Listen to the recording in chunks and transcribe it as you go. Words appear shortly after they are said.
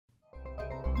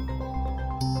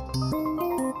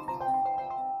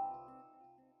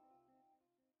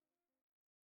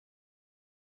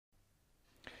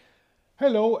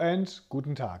Hello and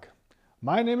guten Tag.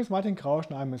 My name is Martin Krausch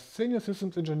and I'm a Senior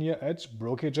Systems Engineer at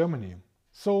Brocade Germany.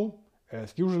 So,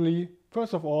 as usually,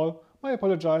 first of all, I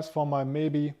apologize for my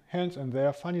maybe hands and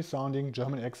there funny sounding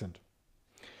German accent.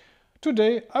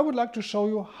 Today I would like to show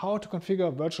you how to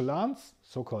configure virtual LANs,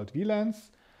 so-called VLANs,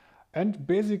 and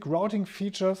basic routing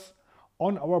features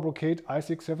on our Brocade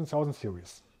ICX 7000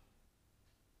 series.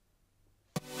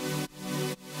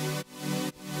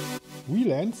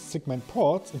 VLANs segment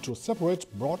ports into separate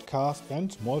broadcast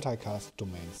and multicast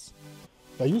domains.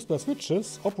 They are used by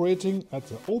switches operating at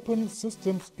the Open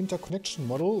Systems Interconnection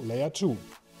Model Layer 2.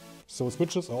 So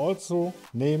switches are also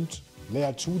named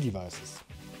Layer 2 devices.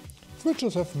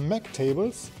 Switches have MAC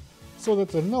tables so that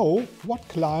they know what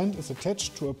client is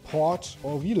attached to a port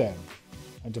or VLAN.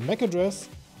 And the MAC address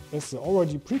is the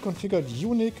already pre-configured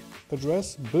unique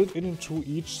address built into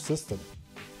each system.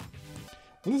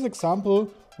 In this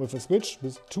example, with a switch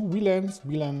with two VLANs,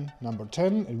 VLAN number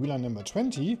 10 and VLAN number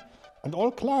 20, and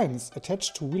all clients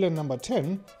attached to VLAN number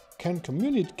 10 can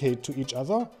communicate to each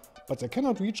other, but they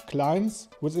cannot reach clients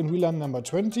within VLAN number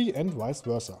 20 and vice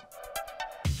versa.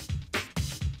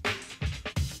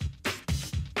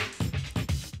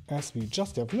 As we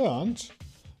just have learned,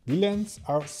 VLANs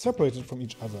are separated from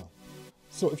each other.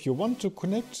 So if you want to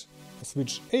connect a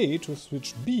switch A to a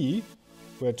switch B,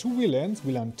 where two VLANs,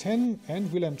 VLAN 10 and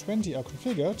VLAN 20 are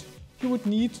configured, you would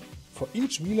need for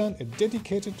each VLAN a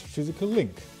dedicated physical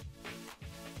link.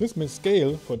 This may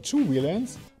scale for two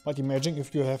VLANs, but imagine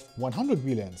if you have 100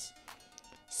 VLANs.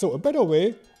 So a better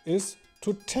way is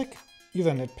to tag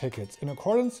Ethernet packets in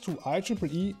accordance to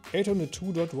IEEE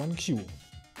 802.1q.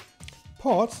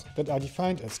 Ports that are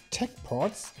defined as tag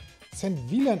ports send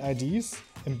VLAN IDs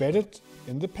embedded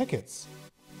in the packets.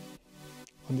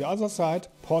 On the other side,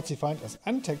 ports defined as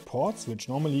untagged ports, which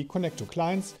normally connect to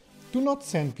clients, do not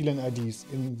send VLAN IDs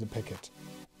in the packet.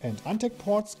 And untagged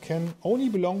ports can only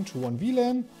belong to one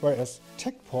VLAN, whereas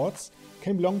tagged ports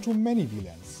can belong to many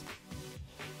VLANs.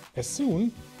 As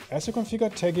soon as you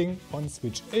configure tagging on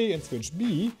switch A and switch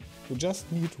B, you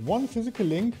just need one physical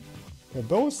link where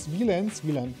both VLANs,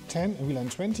 VLAN 10 and VLAN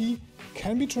 20,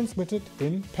 can be transmitted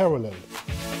in parallel.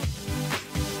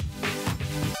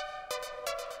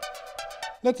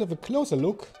 Let's have a closer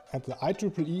look at the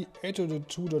IEEE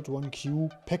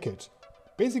 802.1q packet.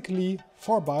 Basically,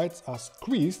 4 bytes are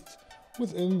squeezed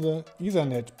within the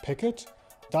Ethernet packet,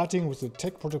 starting with the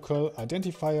tag protocol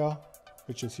identifier,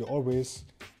 which is here always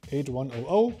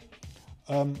 8100.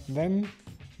 Then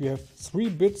we have 3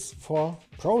 bits for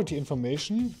priority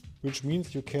information, which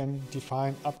means you can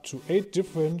define up to 8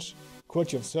 different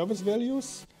quality of service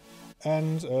values.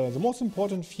 And the most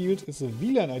important field is the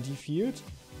VLAN ID field,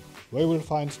 where you will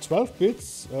find 12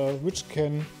 bits, which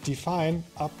can define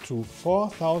up to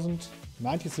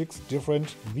 4096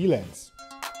 different VLANs.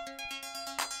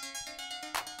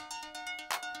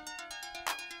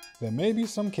 There may be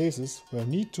some cases where you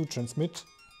need to transmit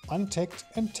untagged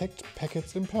and tagged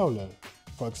packets in parallel.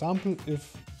 For example,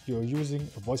 if you are using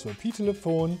a voice over IP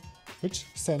telephone, which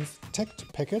sends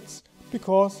tagged packets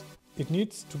because it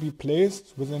needs to be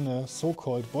placed within a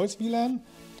so-called voice VLAN,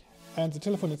 and the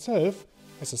telephone itself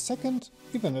has a second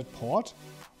Ethernet port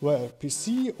where a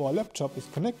PC or a laptop is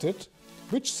connected,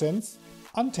 which sends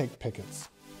untagged packets.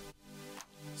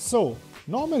 So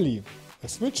normally a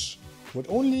switch would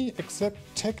only accept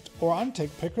tagged or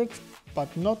untagged packets,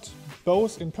 but not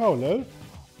both in parallel.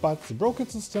 But the Brocade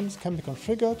systems can be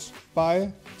configured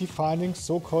by defining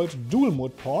so-called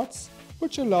dual-mode ports,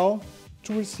 which allow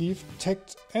to receive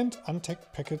tagged and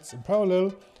untagged packets in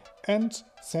parallel and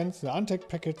send the untagged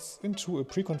packets into a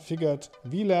pre-configured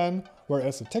VLAN,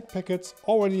 whereas the tagged packets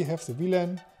already have the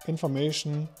VLAN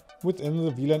information within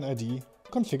the VLAN ID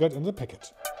configured in the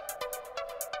packet.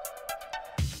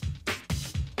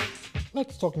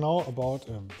 Let's talk now about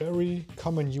a very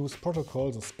common used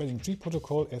protocol, the spanning tree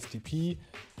protocol SDP,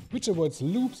 which avoids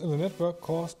loops in the network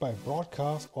caused by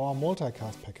broadcast or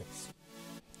multicast packets.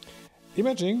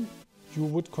 Imagine you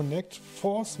would connect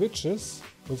 4 switches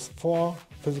with 4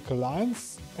 physical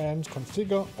lines and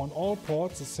configure on all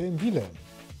ports the same VLAN.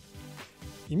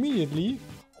 Immediately,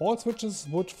 all switches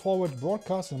would forward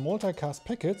broadcast and multicast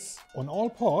packets on all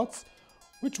ports,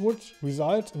 which would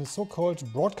result in a so-called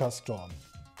broadcast storm.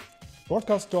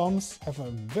 Broadcast storms have a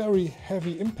very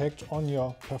heavy impact on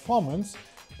your performance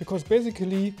because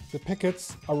basically the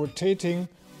packets are rotating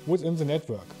within the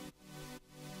network.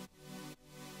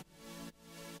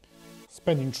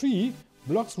 Spanning tree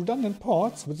blocks redundant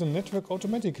ports within the network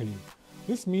automatically.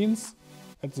 This means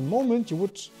at the moment you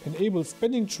would enable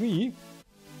spanning tree,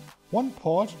 one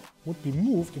port would be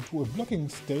moved into a blocking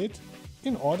state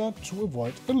in order to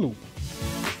avoid a loop.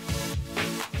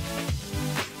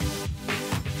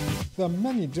 There are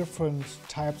many different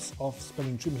types of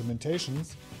spanning tree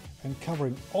implementations, and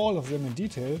covering all of them in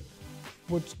detail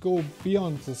would go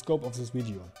beyond the scope of this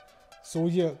video. So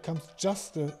here comes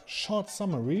just a short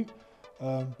summary,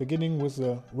 beginning with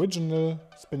the original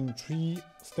spanning tree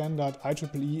standard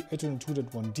IEEE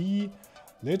 802.1d.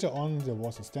 Later on there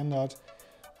was a standard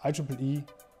IEEE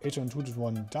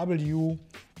 802.1w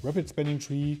rapid spanning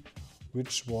tree,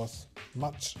 which was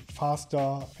much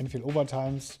faster, and failover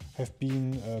times have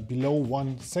been below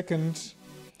 1 second.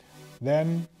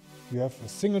 Then you have a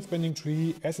single spanning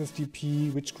tree,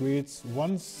 SSTP, which creates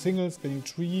one single spanning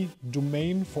tree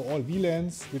domain for all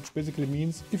VLANs, which basically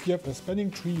means if you have a spanning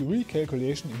tree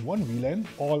recalculation in one VLAN,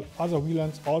 all other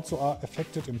VLANs also are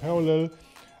affected in parallel.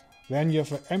 Then you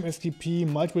have a MSTP,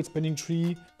 multiple spanning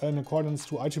tree, in accordance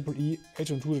to IEEE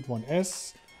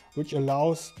 802.1s, which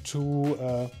allows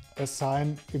to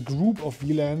assign a group of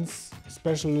VLANs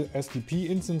special SDP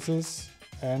instances,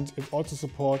 and it also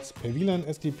supports per VLAN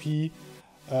SDP.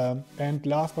 And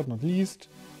last but not least,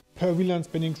 per VLAN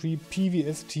spanning tree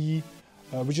PVST,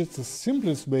 which is the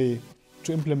simplest way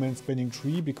to implement spanning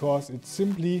tree because it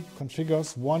simply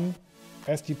configures one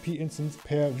SDP instance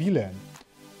per VLAN.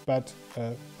 But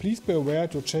please be aware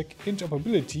to check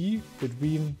interoperability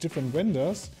between different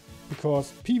vendors,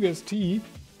 because PVST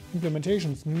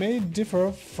implementations may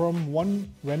differ from one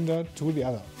vendor to the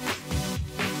other.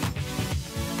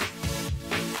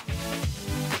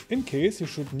 In case you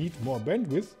should need more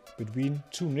bandwidth between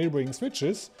two neighboring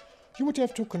switches, you would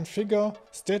have to configure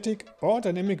static or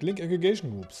dynamic link aggregation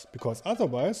groups, because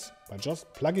otherwise, by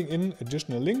just plugging in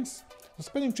additional links, the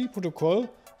spanning tree protocol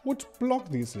would block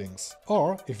these links.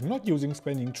 Or, if not using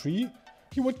spanning tree,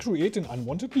 you would create an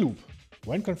unwanted loop.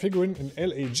 When configuring an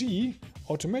LAG,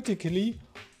 automatically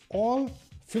all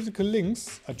physical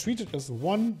links are treated as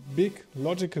one big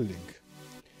logical link.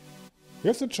 You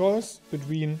have the choice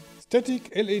between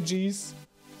static LAGs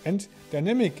and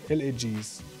dynamic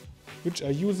LAGs, which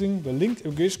are using the Link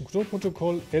Aggregation Control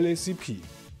Protocol LACP.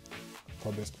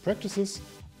 For best practices,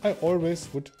 I always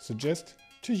would suggest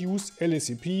to use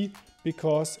LACP,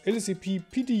 because LACP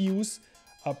PDUs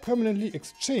are permanently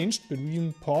exchanged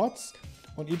between ports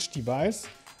on each device,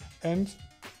 and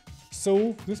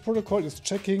so this protocol is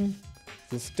checking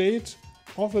the state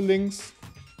of the links,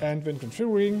 and when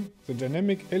configuring the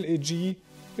dynamic LAG,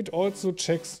 it also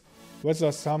checks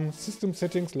whether some system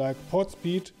settings like port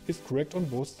speed is correct on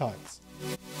both sides.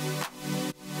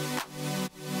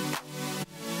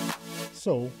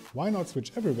 So why not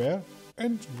switch everywhere,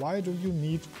 and why do you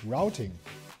need routing?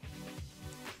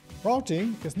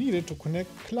 Routing is needed to connect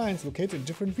clients located in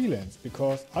different VLANs,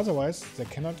 because otherwise they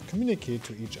cannot communicate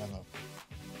to each other.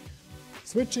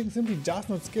 Switching simply does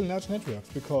not scale large networks,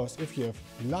 because if you have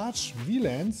large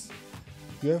VLANs,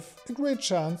 you have a great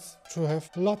chance to have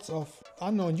lots of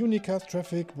unknown unicast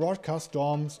traffic, broadcast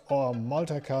storms, or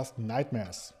multicast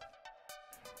nightmares.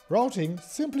 Routing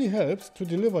simply helps to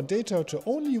deliver data to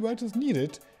only where it is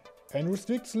needed and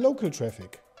restricts local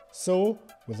traffic. So,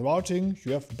 with routing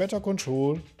you have better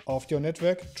control of your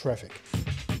network traffic.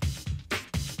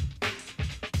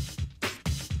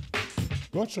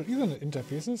 Virtual Ethernet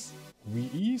interfaces,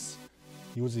 VEs,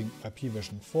 using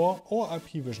IPv4 or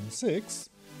IPv6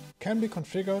 can be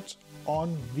configured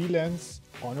on VLANs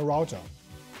on a router.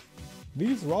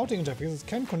 These routing interfaces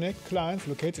can connect clients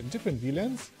located in different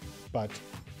VLANs, but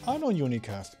unknown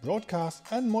unicast, broadcast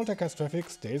and multicast traffic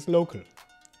stays local.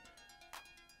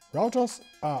 Routers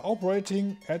are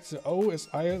operating at the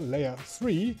OSI Layer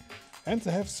 3, and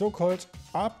they have so-called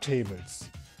ARP tables.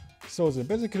 So they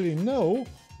basically know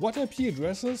what IP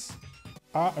addresses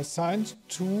are assigned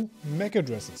to MAC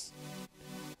addresses.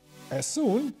 As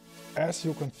soon as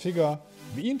you configure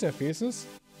the interfaces,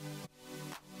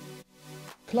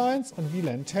 clients on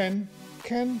VLAN 10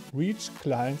 can reach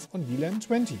clients on VLAN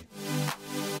 20.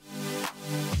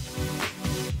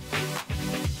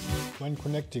 When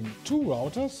connecting two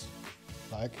routers,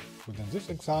 like within this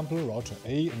example router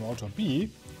A and router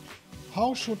B,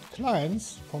 how should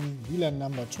clients from VLAN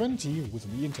number 20 with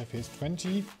V interface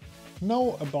 20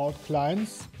 know about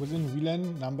clients within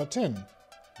VLAN number 10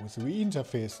 with V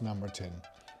interface number 10?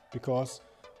 Because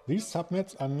these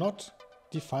subnets are not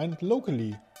defined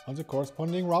locally on the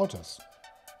corresponding routers.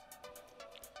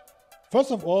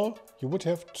 First of all, you would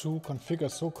have to configure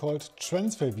so-called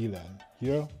transfer VLAN,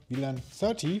 here VLAN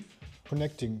 30,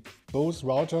 connecting both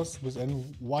routers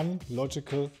within one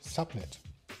logical subnet.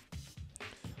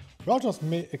 Routers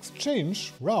may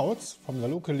exchange routes from the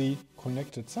locally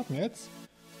connected subnets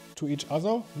to each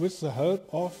other with the help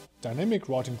of dynamic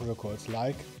routing protocols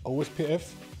like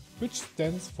OSPF, which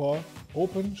stands for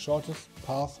Open Shortest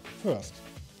Path First.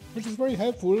 which is very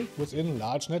helpful within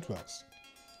large networks.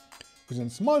 Within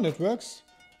small networks,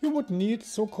 you would need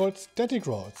so-called static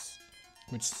routes,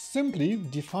 which simply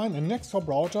define a next hop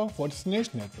router for a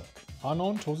destination network,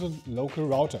 unknown to the local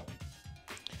router.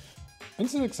 In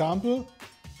this example,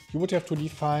 you would have to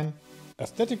define a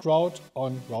static route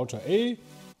on router A,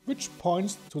 which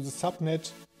points to the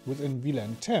subnet within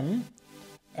VLAN 10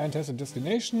 and has a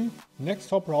destination next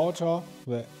hop router,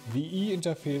 the VE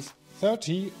interface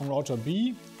 30 on router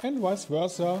B, and vice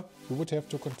versa. You would have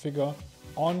to configure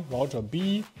on router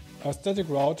B a static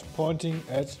route pointing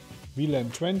at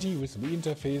VLAN 20 with V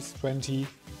interface 20,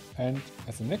 and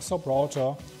as the next hop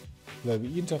router, the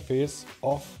V interface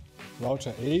of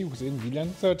router A within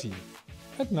VLAN 30.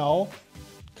 And now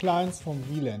clients from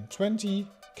VLAN 20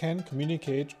 can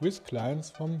communicate with clients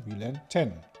from VLAN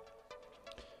 10.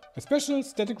 A special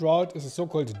static route is a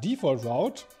so-called default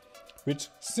route, which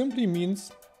simply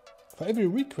means for every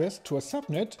request to a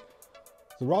subnet,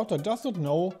 the router does not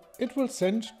know it will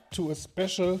send to a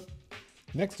special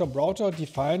next hop router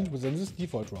defined within this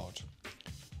default route.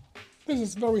 This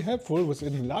is very helpful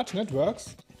within large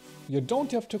networks. You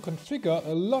don't have to configure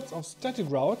a lot of static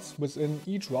routes within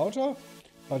each router,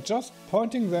 but just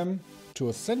pointing them to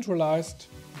a centralized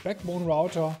backbone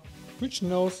router which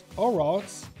knows all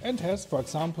routes and has, for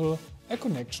example, a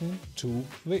connection to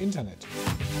the internet.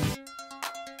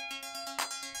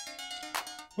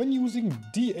 When using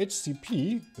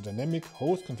DHCP, the Dynamic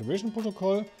Host Configuration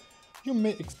Protocol, you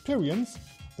may experience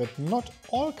that not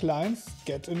all clients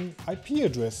get an IP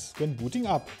address when booting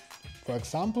up. For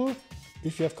example,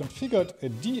 if you have configured a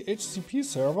DHCP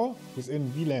server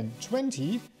within VLAN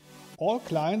 20, all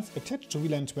clients attached to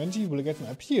VLAN 20 will get an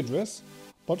IP address,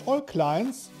 but all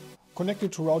clients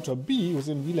connected to router B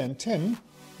within VLAN 10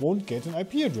 won't get an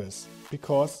IP address,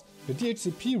 because the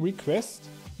DHCP request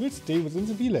will stay within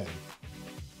the VLAN.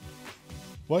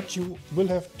 What you will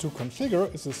have to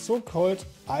configure is a so-called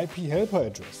IP helper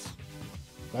address.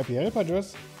 The IP helper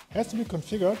address has to be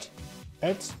configured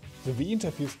at the V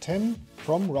interface 10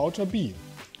 from router B,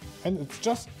 and it's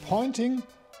just pointing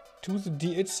to the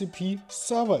DHCP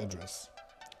server address.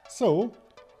 So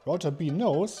router B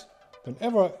knows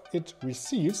whenever it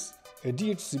receives a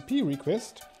DHCP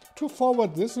request to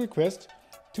forward this request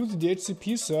to the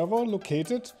DHCP server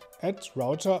located at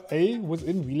router A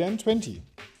within VLAN 20.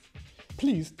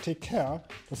 Please take care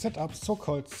to set up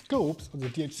so-called scopes on the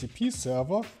DHCP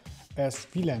server, as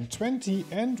VLAN 20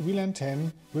 and VLAN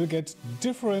 10 will get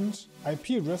different IP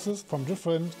addresses from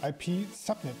different IP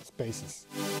subnet spaces.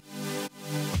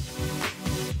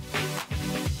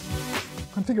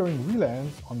 Configuring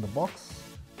VLANs on the box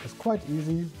is quite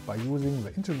easy by using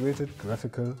the integrated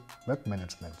graphical web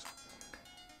management.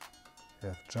 You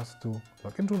have just to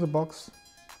log into the box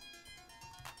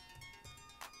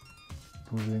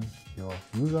using your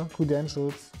user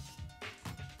credentials,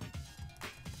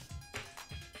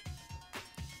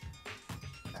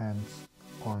 and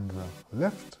on the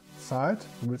left side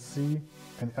you will see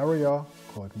an area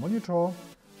called monitor.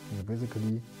 You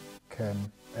basically can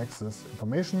access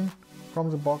information from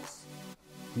the box,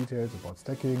 details about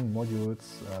stacking,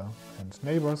 modules and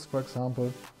neighbors, for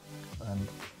example, and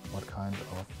what kind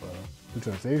of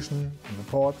utilization on the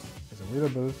ports is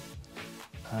available.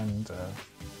 And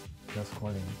just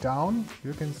scrolling down,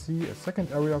 you can see a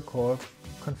second area called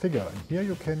configure, and here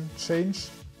you can change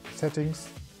settings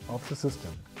of the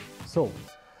system. So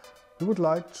we would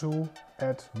like to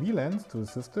add VLANs to the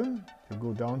system. You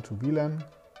go down to VLAN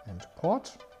and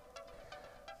port,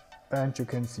 and you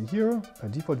can see here a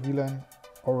default VLAN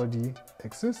already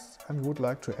exists, and we would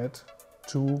like to add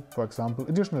 2, for example,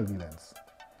 additional VLANs.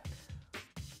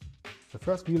 The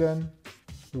first VLAN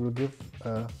we will give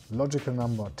a logical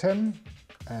number 10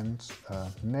 and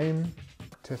name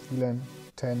test VLAN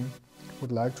 10.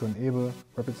 Would like to enable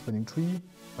rapid spanning tree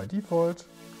by default.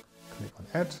 Click on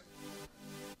add,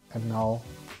 and now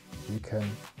we can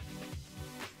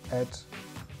add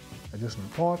additional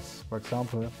ports, for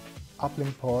example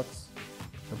uplink ports,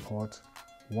 the port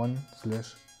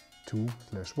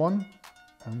 1/2/1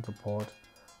 and the port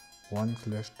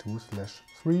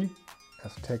 1/2/3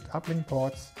 as tagged uplink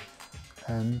ports,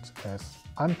 and as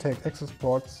untagged access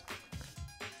ports,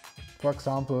 for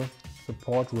example the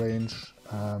port range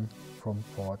from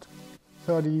port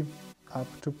 30 up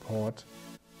to port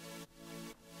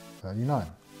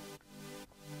 39.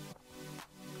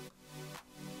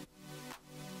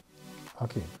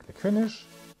 Okay, click finish,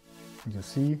 and you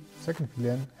see second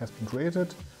VLAN has been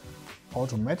created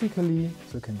automatically.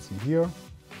 So you can see here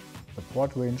the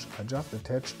port range I just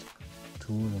attached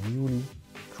to the newly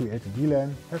created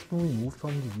VLAN has been removed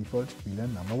from the default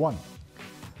VLAN number 1.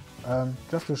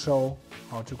 Just to show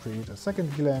how to create a second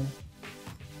VLAN,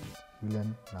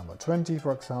 VLAN number 20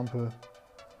 for example.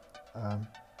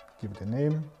 Give it a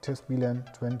name, test VLAN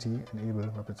 20, enable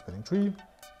rapid spanning tree,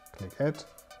 click add,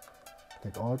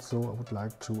 click also. I would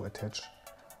like to attach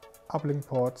uplink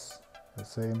ports, the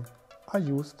same are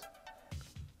used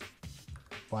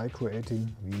by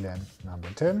creating VLAN number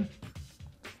 10,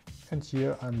 and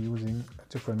here I'm using a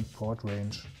different port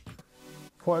range.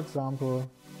 For example,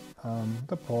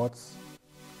 the ports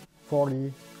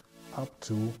 40 up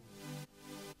to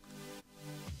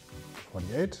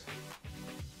 48.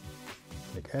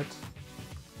 Click add,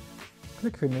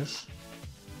 click finish,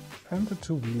 and the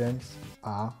two VLANs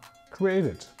are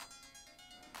created.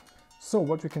 So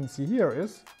what we can see here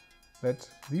is that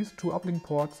these two uplink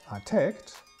ports are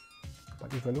tagged,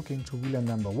 but if we're looking to VLAN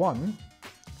number 1,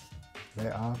 they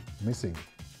are missing,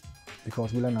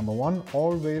 because VLAN number 1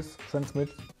 always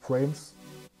transmits frames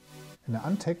in an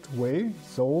untagged way,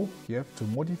 so you have to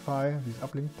modify these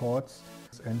uplink ports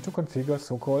and to configure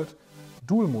so-called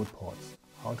dual mode ports.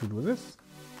 How to do this?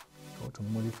 Go to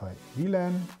modify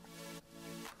VLAN,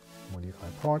 modify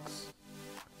ports,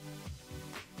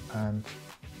 and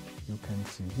you can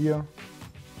see here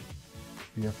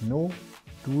we have no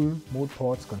dual mode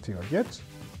ports configured yet.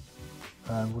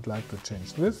 I would like to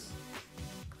change this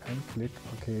and click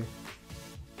OK.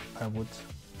 I would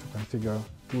to configure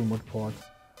dual mode port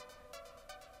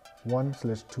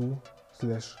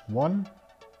 1/2/1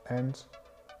 and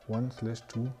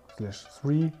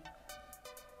 1/2/3.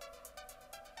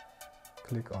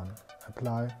 Click on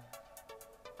apply,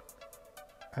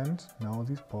 and now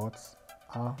these ports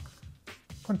are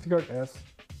configured as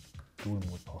dual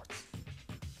mode ports,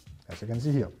 as you can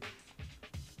see here.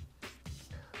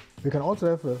 We can also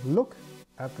have a look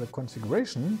at the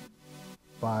configuration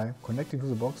by connecting to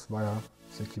the box via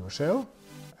secure shell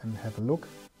and have a look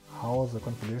how the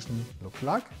configuration looks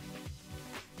like.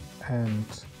 And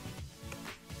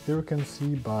here you can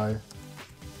see by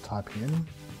typing in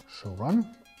show run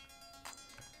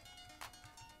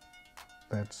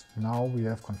that now we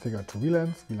have configured two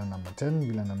VLANs, VLAN number 10,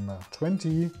 VLAN number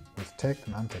 20 with tagged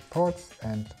and untagged ports,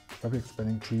 and rapid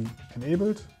spanning tree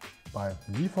enabled by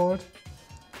default.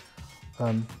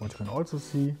 What you can also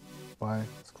see by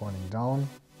scrolling down,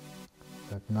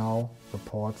 that now the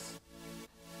ports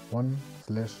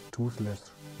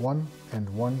 1/2/1 and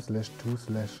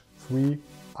 1/2/3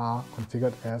 are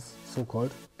configured as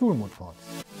so-called dual mode ports.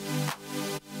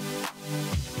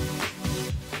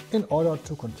 In order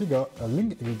to configure a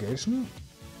link aggregation,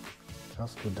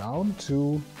 just go down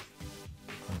to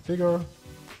configure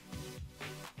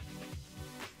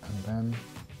and then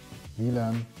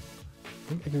VLAN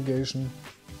link aggregation.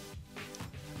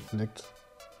 Select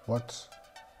what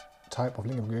type of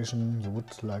link aggregation you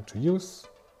would like to use.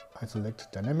 I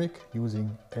select dynamic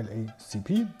using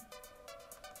LACP.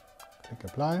 Click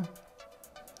apply.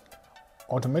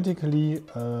 Automatically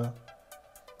a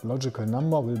logical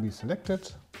number will be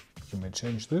selected. You may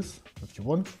change this if you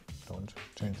want, don't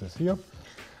change this here.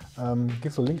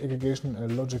 Give the link aggregation a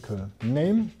logical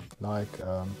name, like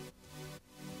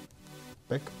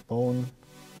backbone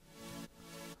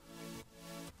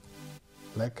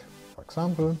black, for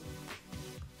example.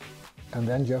 And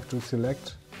then you have to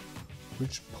select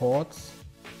which ports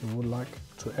you would like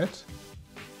to add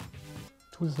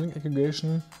to this link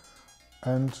aggregation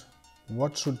and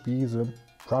what should be the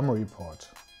primary port.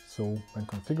 So when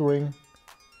configuring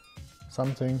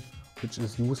something which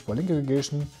is used for link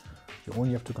aggregation, you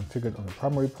only have to configure it on the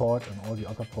primary port, and all the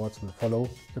other ports will follow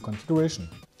the configuration.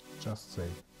 Just say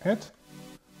add.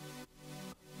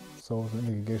 So the link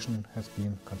aggregation has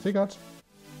been configured.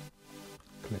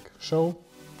 Click show,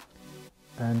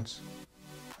 and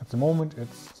at the moment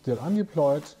it's still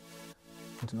undeployed,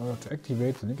 and in order to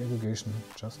activate the link aggregation,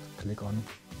 just click on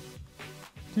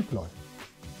deploy.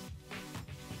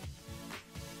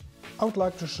 I would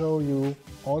like to show you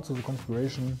also the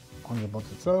configuration on the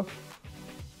box itself,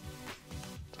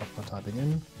 just by typing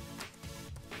in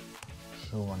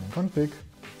show running config,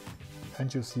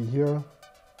 and you see here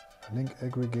a link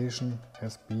aggregation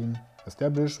has been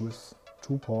established with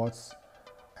two ports,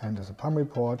 and as a primary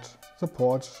port the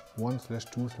port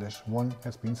 1/2/1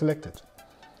 has been selected.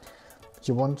 If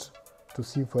you want to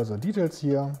see further details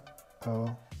here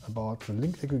about the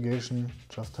link aggregation,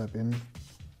 just type in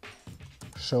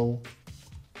show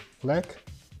flag,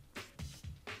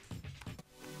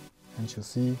 and you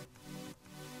see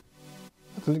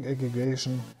that the link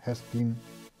aggregation has been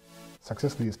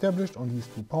successfully established on these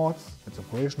two ports. It's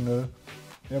operational,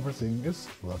 everything is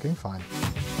working fine.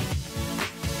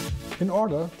 In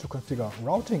order to configure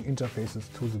routing interfaces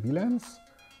to the VLANs,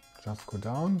 just go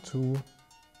down to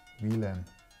VLAN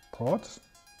port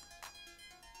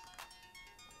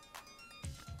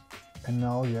and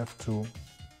now you have to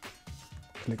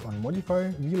click on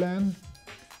Modify VLAN.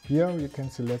 Here you can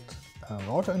select a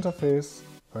router interface.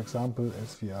 For example,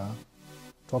 as we are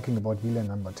talking about VLAN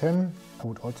number 10, I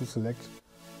would also select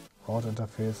router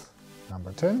interface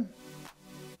number 10.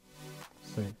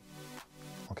 Say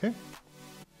OK.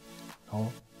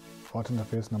 Now router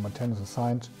interface number 10 is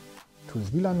assigned to this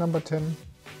VLAN number 10.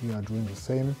 We are doing the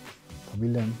same for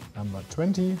VLAN number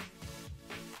 20.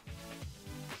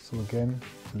 So again,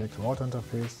 select router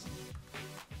interface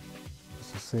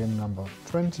with the same number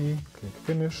 20, click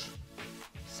Finish.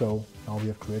 So now we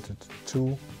have created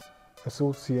two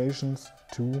associations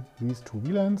to these two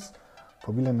VLANs.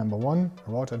 For VLAN number 1,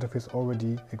 a router interface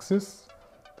already exists.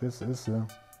 This is the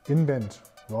in-band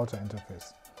router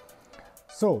interface.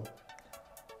 So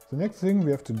the next thing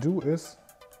we have to do is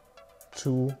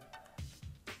to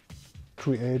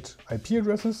create IP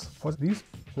addresses for these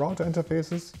router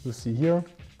interfaces. You see here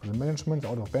for the management, the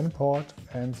out-of-band port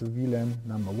and the VLAN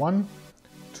number 1.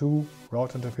 Two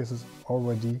router interfaces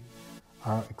already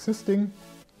are existing.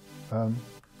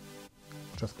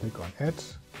 Just click on Add.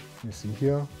 You see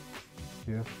here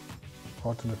we have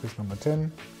router interface number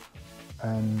 10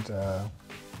 and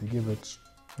we give it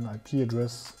an IP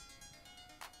address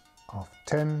of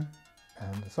 10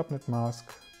 and a subnet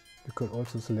mask. You could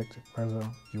also select whether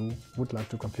you would like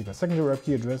to configure a secondary IP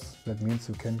address. That means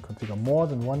you can configure more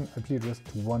than one IP address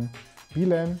to one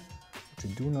VLAN, which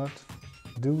we do not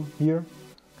do here.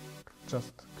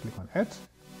 Just click on Add,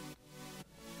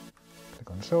 click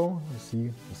on Show. You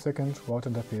see the second router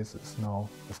interface is now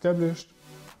established,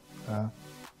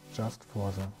 just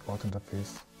for the router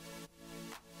interface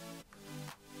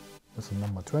with the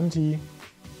number 20.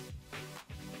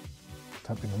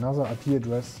 Type in another IP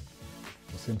address,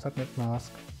 the same subnet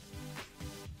mask,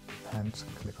 and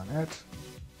click on Add.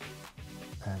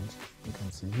 And you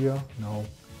can see here now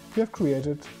we have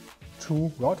created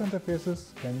two router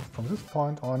interfaces, and from this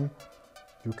point on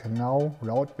you can now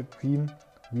route between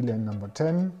VLAN number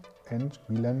 10 and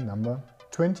VLAN number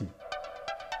 20.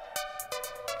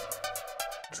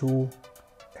 To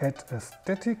add a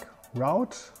static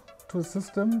route to the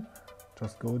system,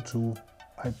 just go to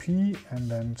IP and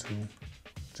then to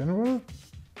General,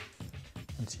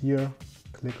 and here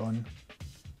click on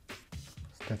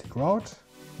Static Route.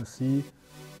 You see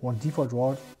one default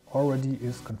route already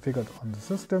is configured on the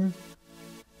system,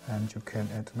 and you can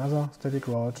add another static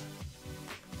route,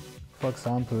 for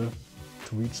example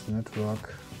to reach the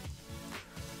network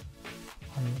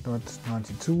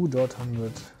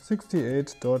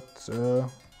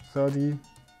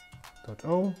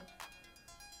 192.168.30.0,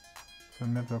 the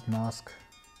network mask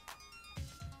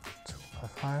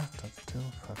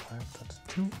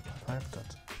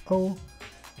 255.255.255.0.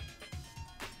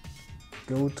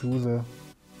 Go to the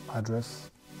address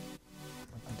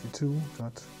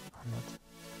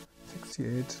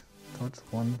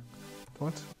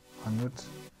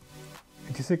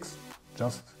 192.168.186,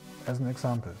 just as an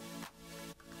example.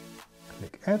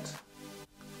 Click Add,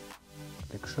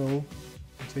 click Show,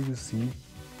 until you see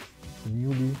the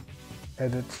newly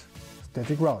added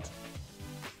static route.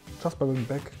 Just by going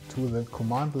back to the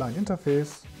command line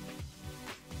interface,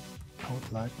 I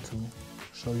would like to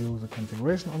show you the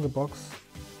configuration on the box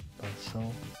by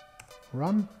Show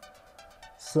Run.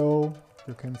 So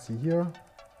you can see here,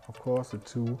 of course, the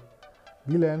two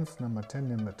VLANs, number 10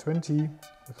 and number 20,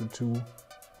 with the two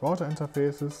router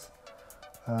interfaces,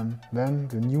 then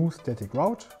the new static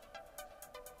route,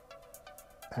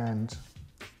 and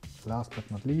last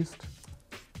but not least,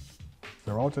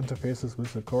 the router interfaces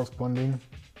with the corresponding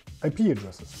IP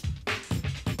addresses.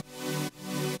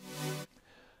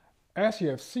 As you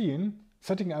have seen,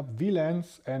 setting up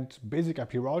VLANs and basic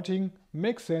IP routing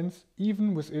makes sense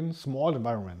even within small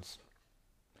environments.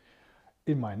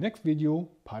 In my next video,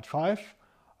 part 5,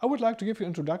 I would like to give you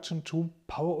an introduction to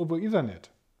Power over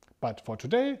Ethernet. But for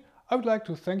today, I would like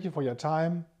to thank you for your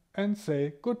time and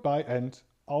say goodbye and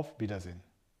auf Wiedersehen.